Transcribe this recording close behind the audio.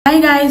Hi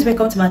guys,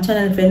 welcome to my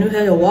channel. If you're new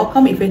here, you're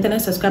welcome. If you're a returning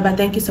subscriber,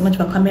 thank you so much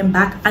for coming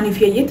back. And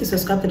if you're yet to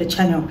subscribe to the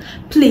channel,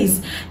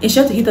 please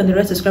ensure to hit on the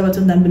red subscribe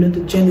button down below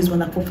to join this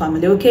wonderful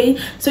family. Okay,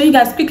 so you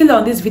guys, quickly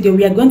on this video,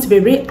 we are going to be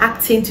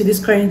reacting to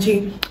this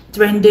currently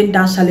trending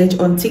dance challenge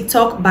on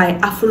TikTok by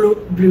Afro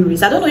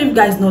Breweries. I don't know if you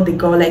guys know the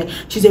girl. Like,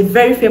 she's a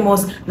very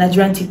famous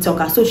Nigerian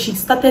TikToker. So she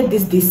started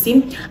this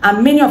DC,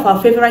 and many of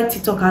our favorite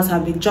TikTokers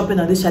have been jumping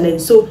on this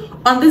challenge. So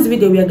on this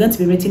video, we are going to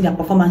be rating their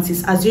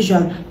performances. As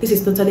usual, this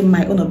is totally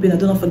my own opinion.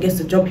 Do not forget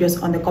to drop yours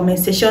on the comment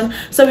section.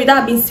 So with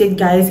that being said,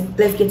 guys,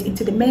 let's get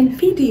into the main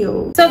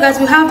video. So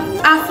guys, we have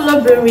Afro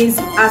Breweries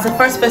as the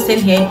first person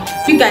here.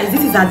 You guys,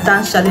 this is a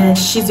dance challenge.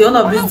 She's the owner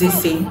of this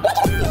DC.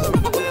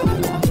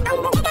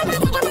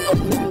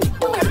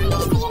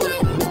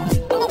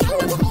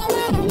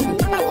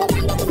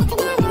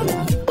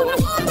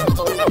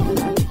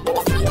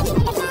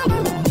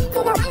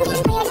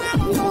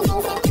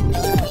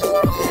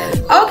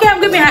 Okay,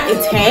 I'm giving her a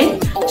 10.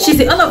 She's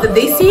the owner of the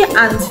DC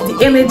and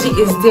the energy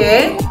is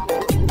there.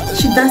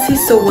 She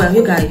dances so well,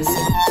 you guys.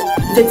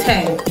 It's a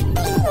 10.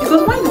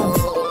 Because why not?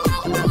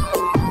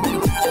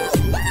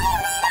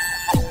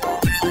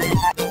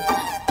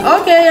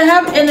 Okay, I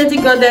have Energy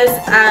Goddess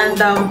and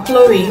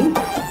Chloe.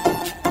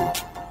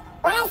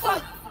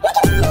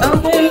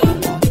 Okay.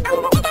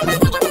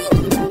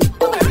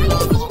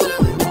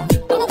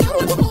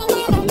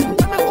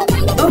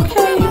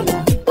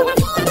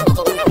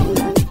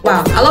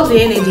 Wow, I love the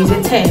energy. It's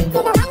a 10.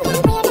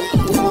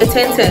 A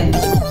 10-10.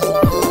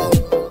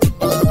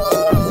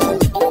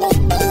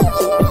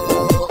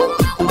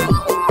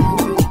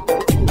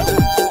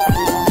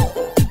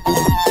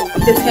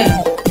 It's a 10.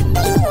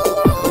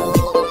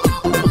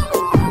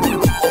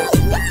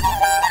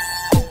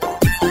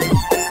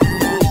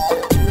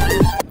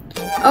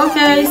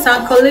 Okay,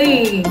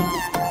 Sankoli.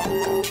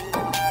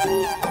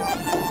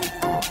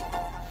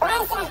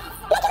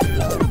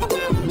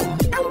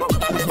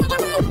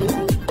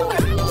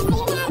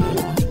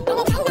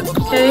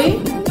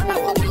 Okay.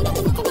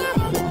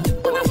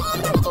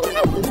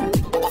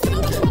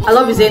 I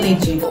love his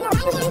energy.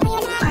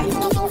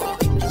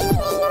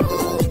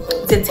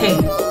 It's a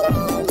 10.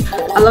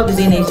 I love his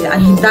energy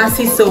and he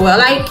dances so well.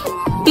 Like,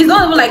 he's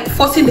not even like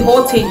forcing the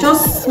whole thing,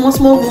 just small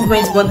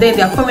movements, but then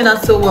they are coming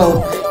out so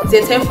well. It's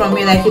a 10 from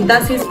me. Like, he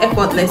dances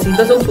effortlessly. He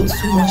doesn't put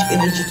too much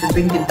energy to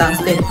bring the dance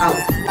step out.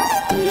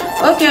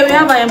 Okay, we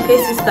have I Am K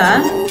sister.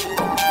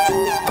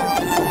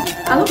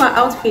 I love her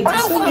outfit.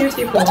 It's so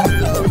beautiful.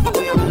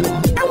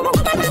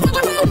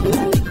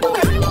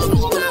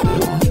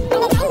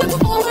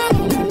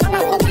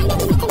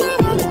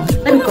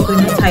 Let me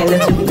compliment her a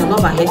little bit. I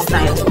love her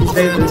hairstyle. It's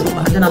very beautiful.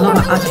 And then I love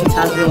her outfit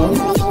as well.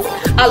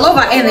 I love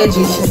her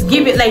energy. She's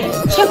giving, like,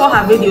 check out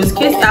her videos.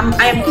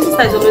 I Am K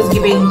sister is always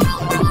giving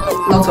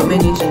lots of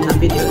energy in her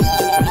videos.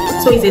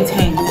 So it's a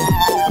 10.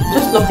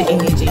 Just love the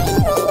energy.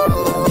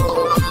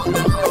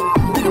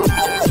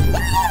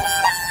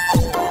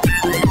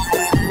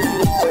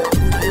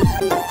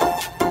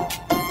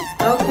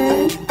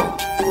 Okay.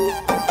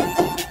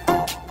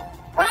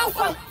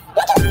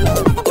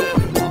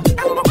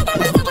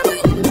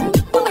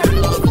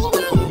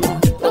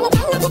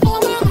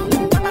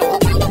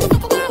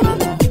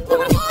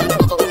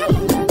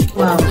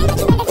 Wow.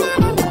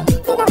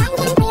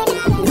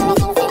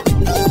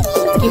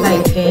 Let's give her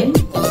a 10.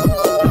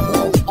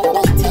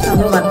 I think I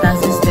love her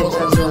dancing steps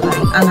as well,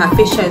 like, and her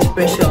facial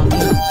expression.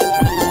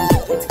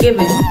 It's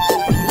giving.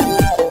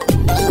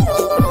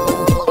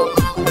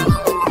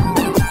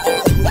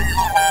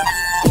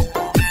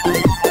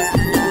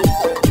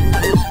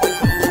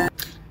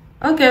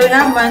 Okay, we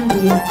have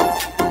Mandy.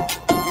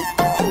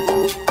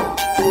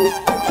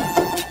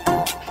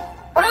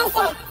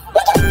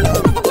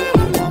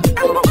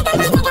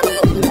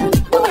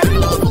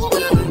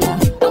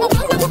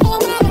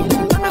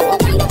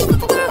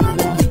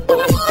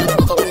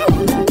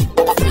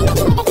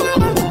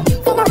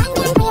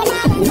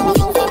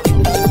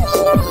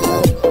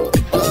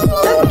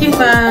 Give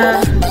her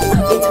a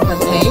 8 over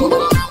 10.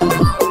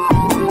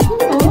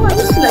 Oh, I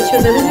just feel like she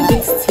was a little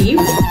bit stiff.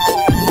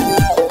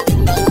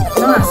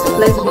 Not as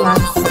flexible as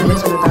the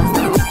rest of the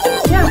dancers.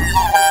 Yeah,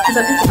 it's a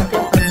 8 over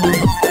 10 for me.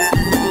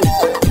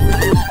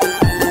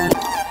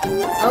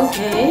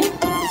 Okay.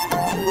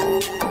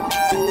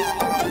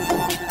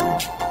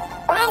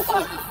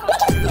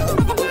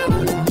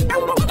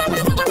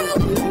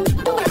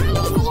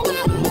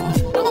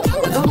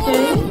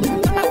 Okay.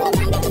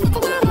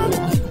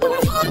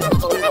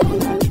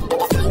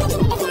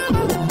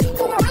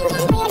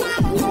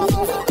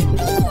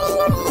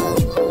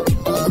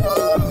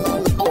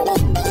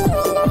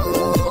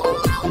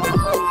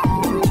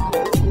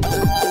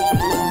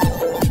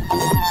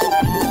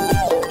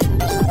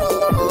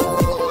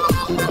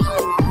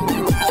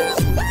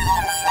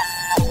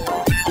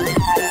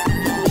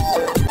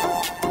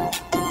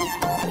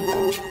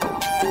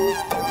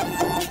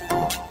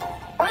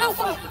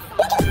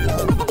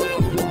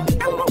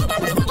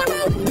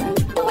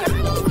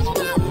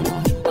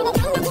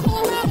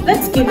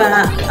 Let's give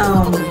her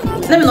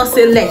let me not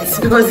say let's,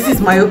 because this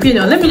is my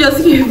opinion. Let me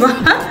just give her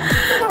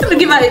Let me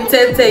give her a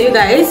 10, you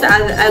guys.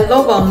 I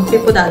love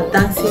people that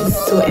dances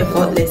so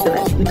effortless,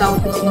 like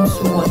without putting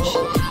so much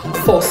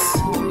force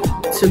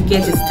to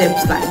get the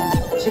steps. Like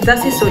she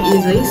dances so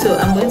easily, so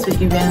I'm going to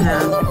give her a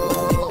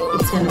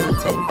 10 over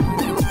 10.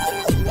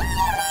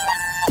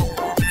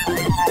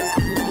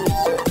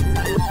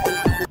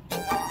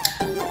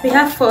 We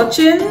have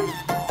Fortune.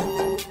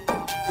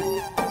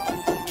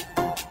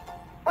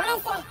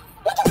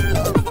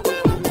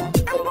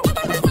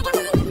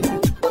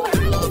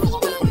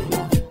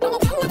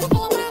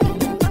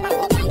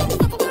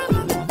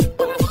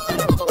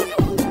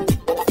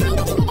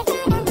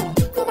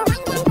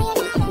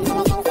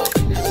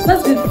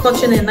 Let's give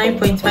Fortune a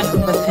 9.5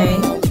 over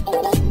 10.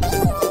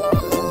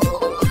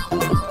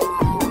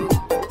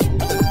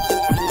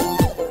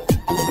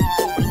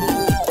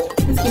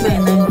 Let's give her a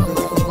 9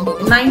 over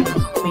 10.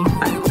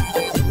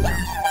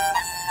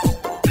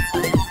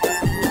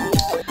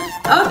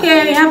 9.5. Okay,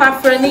 we have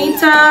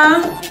Afronita.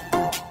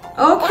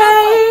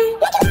 Okay.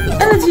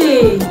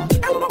 Energy.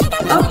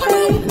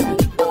 Okay.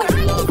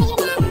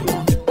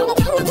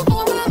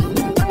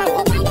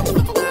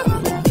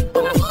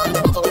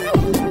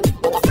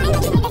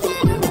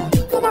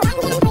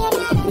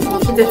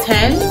 It's a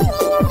 10.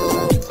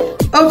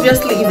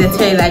 Obviously it's a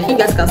 10, like you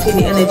guys can see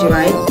the energy,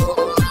 right?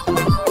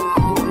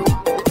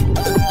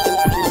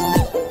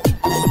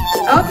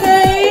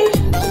 Okay.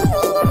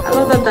 I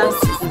love that dance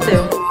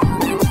still.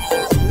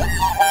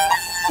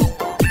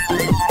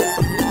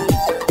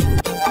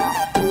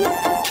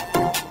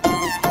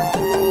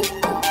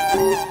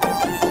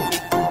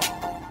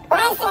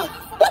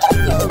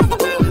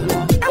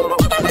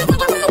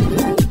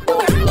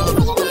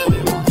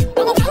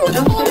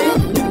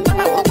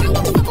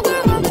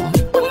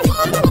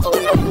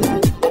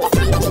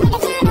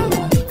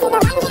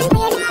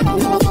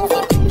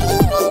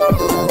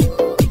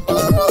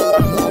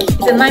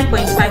 It's a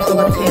 9.5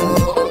 over 10.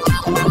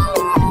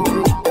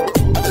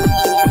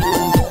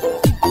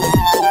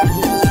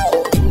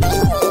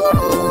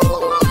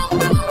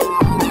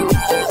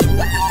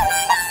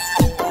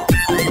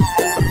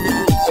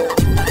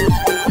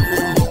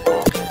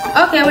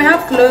 Okay, we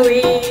have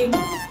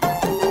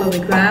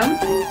Khoegram.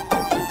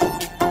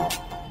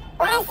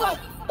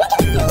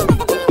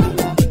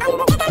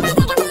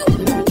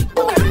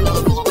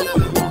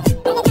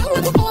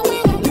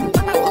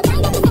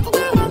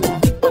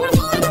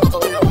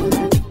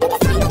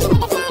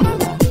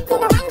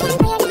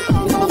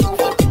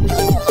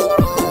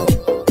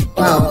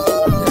 Wow,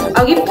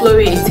 I'll give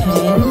Chloe a 10.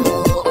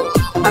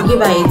 I'll give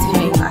her a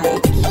 10.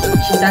 Like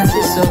she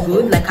dances so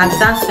good. Like her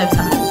dance steps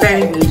are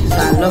very good, so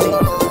I love it.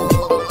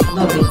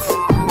 Love it.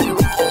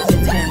 It's a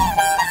 10.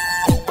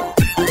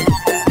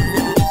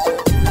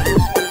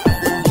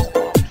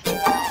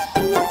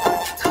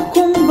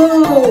 Tokumbo.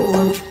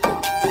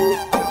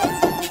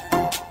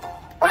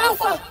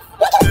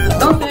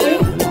 Okay.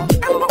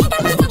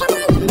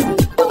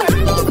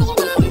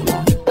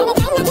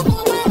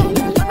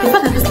 The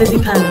fact that this lady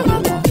can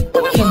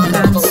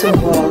dance so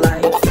well,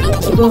 like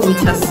even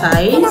with her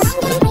size,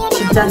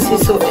 she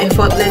dances so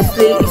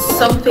effortlessly. It's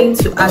something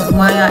to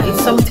admire.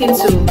 It's something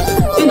to,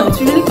 you know,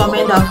 to really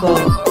commend her for.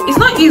 It's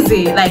not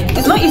easy. Like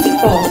it's not easy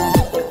for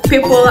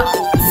people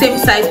same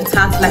size with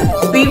her to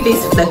like be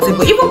this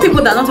flexible. Even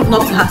people that are not even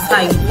up to her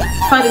size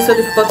find it so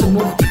difficult to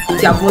move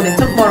their body.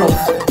 Talk more of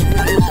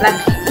like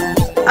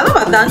I love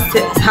her dance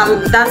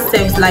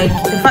steps. Like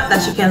the fact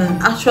that she can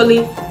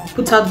actually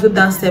put out good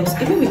dance steps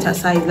even with her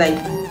size. Like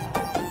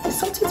it's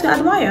something to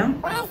admire.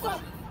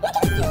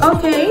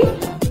 Okay.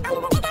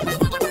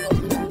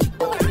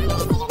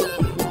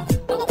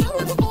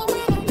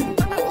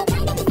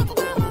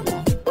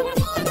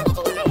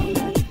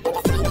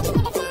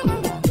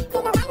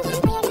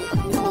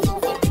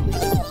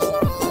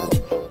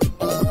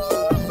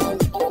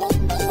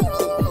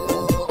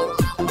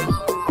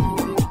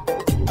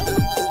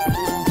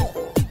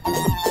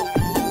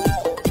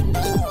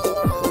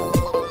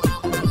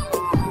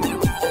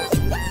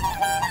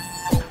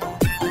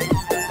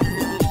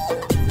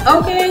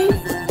 Okay.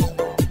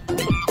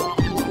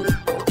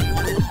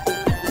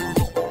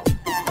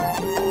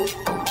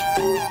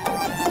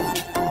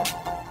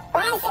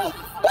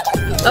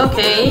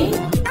 Okay.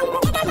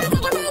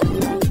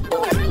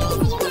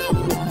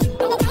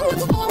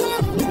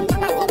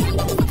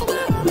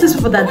 These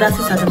people that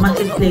dances at the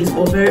marketplace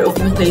or very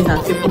open place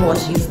and people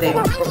watches them.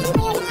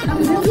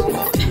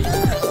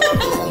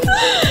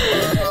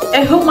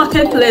 A whole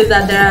marketplace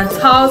that there are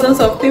thousands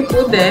of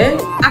people there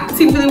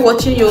actively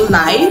watching you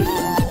live.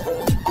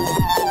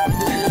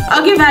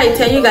 I'll give her a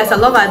 10, you guys. I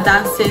love her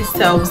dancing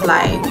steps.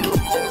 Like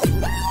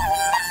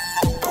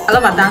I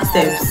love her dance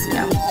steps.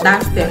 Yeah,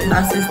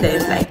 dancing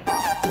steps. Like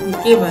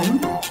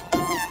given.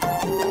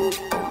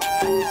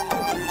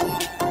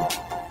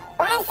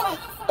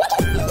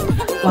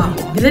 Wow,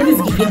 the lady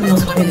is giving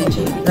lots of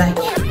energy. Like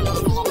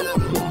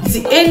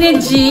the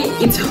energy,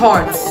 it's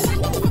hot.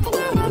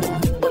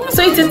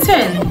 So it's a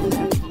 10.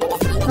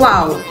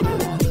 Wow.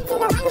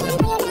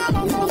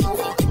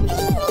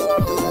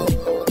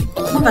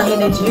 Not her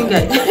energy, you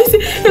guys.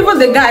 Even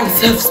the guy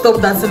himself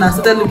stopped dancing and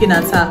started looking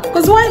at her.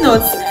 Because why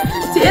not?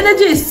 The The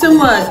energy is too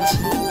much.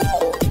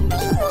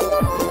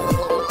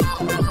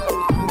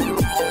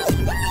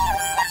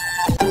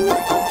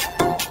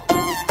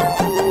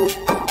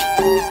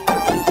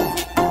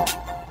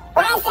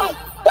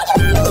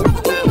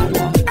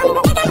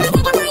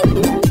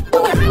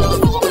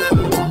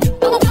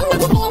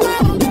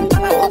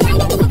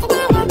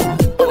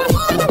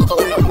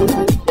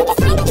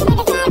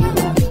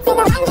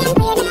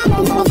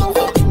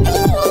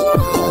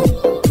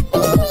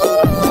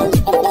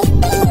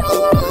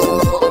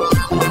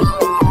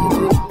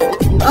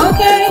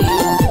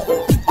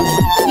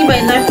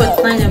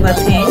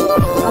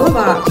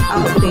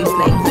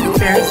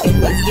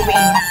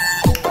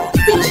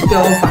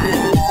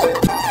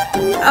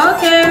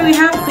 Okay, we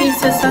have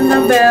Princess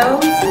Annabelle.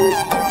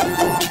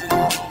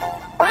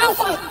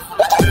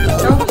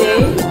 Okay.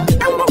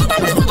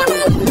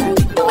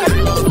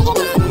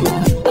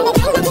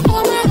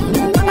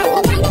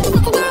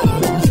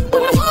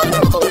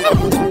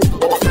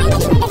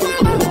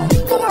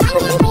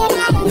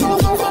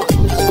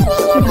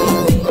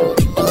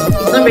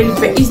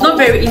 It's not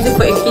very easy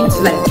for a kid to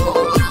like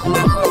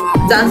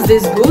dance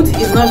this good.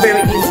 It's not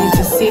very easy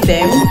to see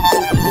them.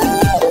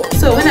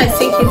 So when I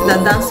see kids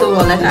that dance so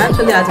well, like I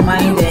actually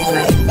admire them,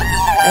 like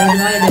I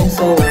admire them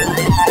so well.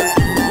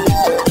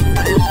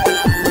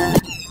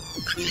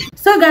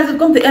 So guys, we've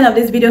come to the end of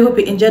this video. Hope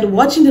you enjoyed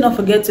watching. Do not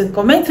forget to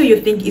comment who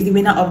you think is the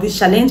winner of this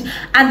challenge,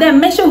 and then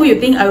mention who you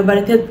think I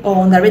overrated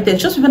or underrated.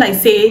 Just when I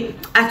say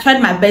I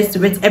tried my best to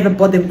rate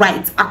everybody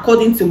right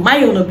according to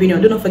my own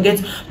opinion. Do not forget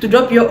to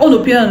drop your own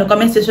opinion in the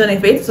comment section.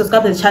 If you're to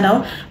subscribe to the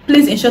channel,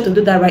 please ensure to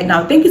do that right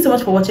now. Thank you so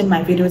much for watching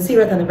my video. See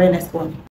you right on the very next one.